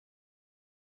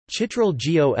Chitral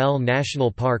Gol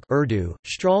National Park Urdu,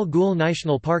 Chitral Gol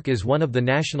National Park is one of the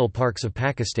national parks of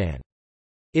Pakistan.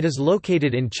 It is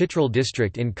located in Chitral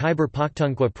district in Khyber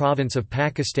Pakhtunkhwa province of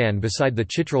Pakistan beside the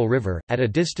Chitral River, at a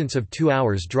distance of 2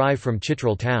 hours drive from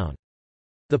Chitral town.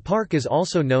 The park is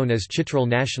also known as Chitral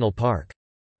National Park.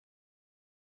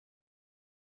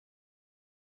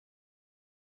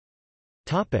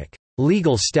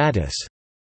 Legal status.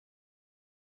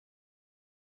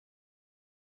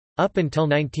 Up until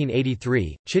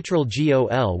 1983, Chitral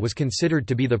Gol was considered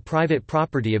to be the private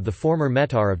property of the former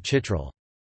Metar of Chitral.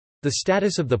 The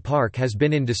status of the park has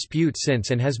been in dispute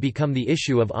since and has become the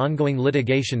issue of ongoing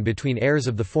litigation between heirs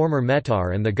of the former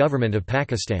Metar and the government of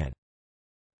Pakistan.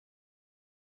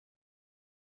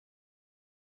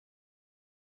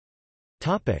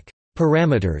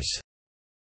 Parameters.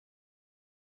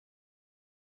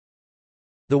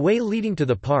 The way leading to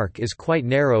the park is quite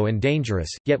narrow and dangerous,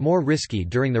 yet more risky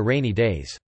during the rainy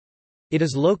days. It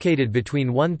is located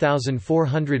between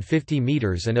 1,450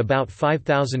 meters and about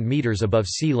 5,000 meters above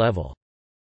sea level.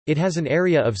 It has an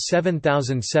area of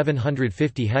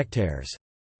 7,750 hectares.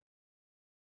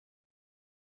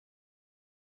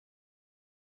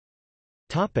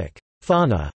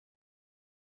 Fauna.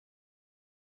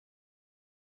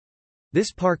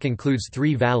 This park includes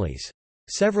 3 valleys.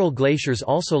 Several glaciers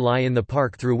also lie in the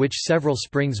park through which several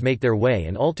springs make their way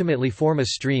and ultimately form a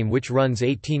stream which runs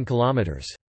 18 kilometers.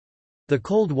 The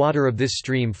cold water of this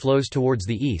stream flows towards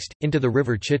the east, into the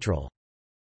river Chitral.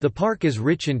 The park is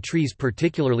rich in trees,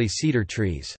 particularly cedar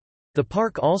trees. The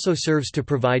park also serves to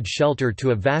provide shelter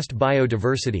to a vast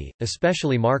biodiversity,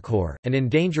 especially markhor, an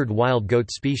endangered wild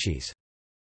goat species.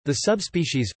 The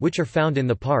subspecies, which are found in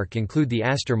the park, include the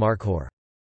aster markhor.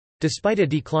 Despite a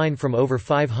decline from over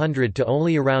 500 to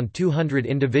only around 200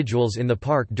 individuals in the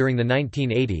park during the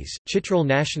 1980s, Chitral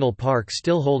National Park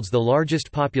still holds the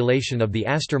largest population of the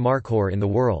aster markhor in the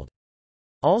world.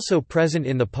 Also present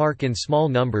in the park in small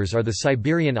numbers are the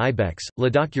Siberian ibex,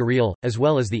 Ladakh urile, as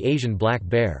well as the Asian black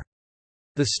bear.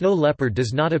 The snow leopard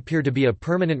does not appear to be a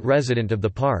permanent resident of the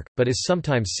park, but is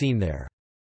sometimes seen there.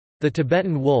 The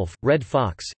Tibetan wolf, red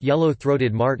fox,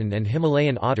 yellow-throated marten and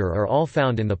Himalayan otter are all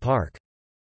found in the park.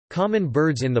 Common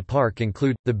birds in the park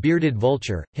include, the bearded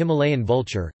vulture, Himalayan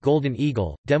vulture, golden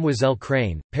eagle, demoiselle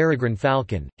crane, peregrine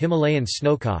falcon, Himalayan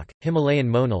snowcock, Himalayan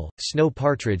monal, snow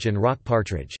partridge and rock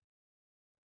partridge.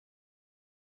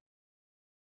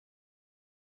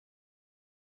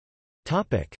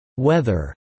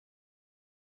 Weather.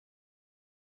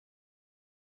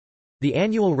 The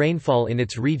annual rainfall in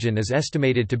its region is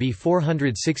estimated to be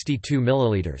 462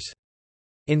 milliliters.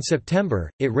 In September,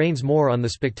 it rains more on the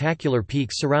spectacular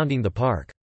peaks surrounding the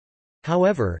park.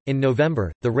 However, in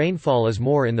November, the rainfall is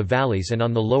more in the valleys and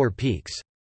on the lower peaks.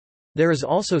 There is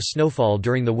also snowfall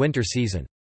during the winter season.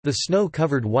 The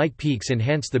snow-covered white peaks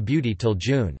enhance the beauty till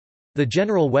June. The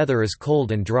general weather is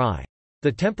cold and dry.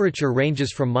 The temperature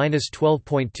ranges from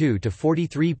 -12.2 to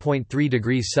 43.3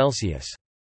 degrees Celsius.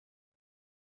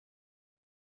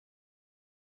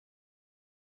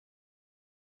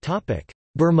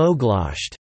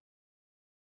 Birmoghlasht.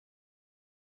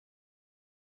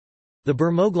 The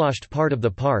Birmoghlasht part of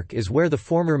the park is where the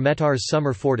former Metar's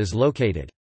summer fort is located.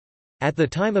 At the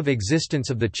time of existence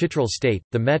of the Chitral state,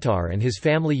 the Metar and his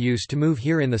family used to move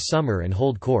here in the summer and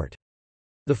hold court.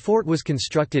 The fort was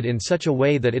constructed in such a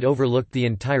way that it overlooked the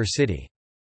entire city.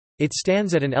 It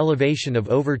stands at an elevation of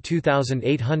over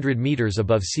 2,800 meters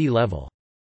above sea level.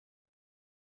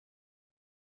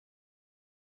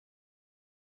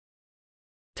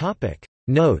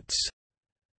 Notes.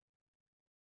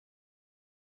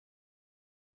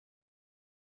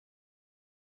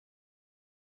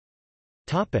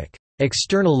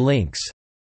 External links.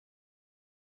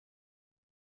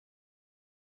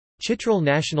 Chitral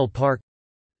National Park,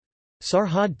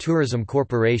 Sarhad Tourism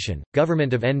Corporation,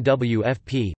 Government of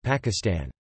NWFP,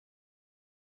 Pakistan.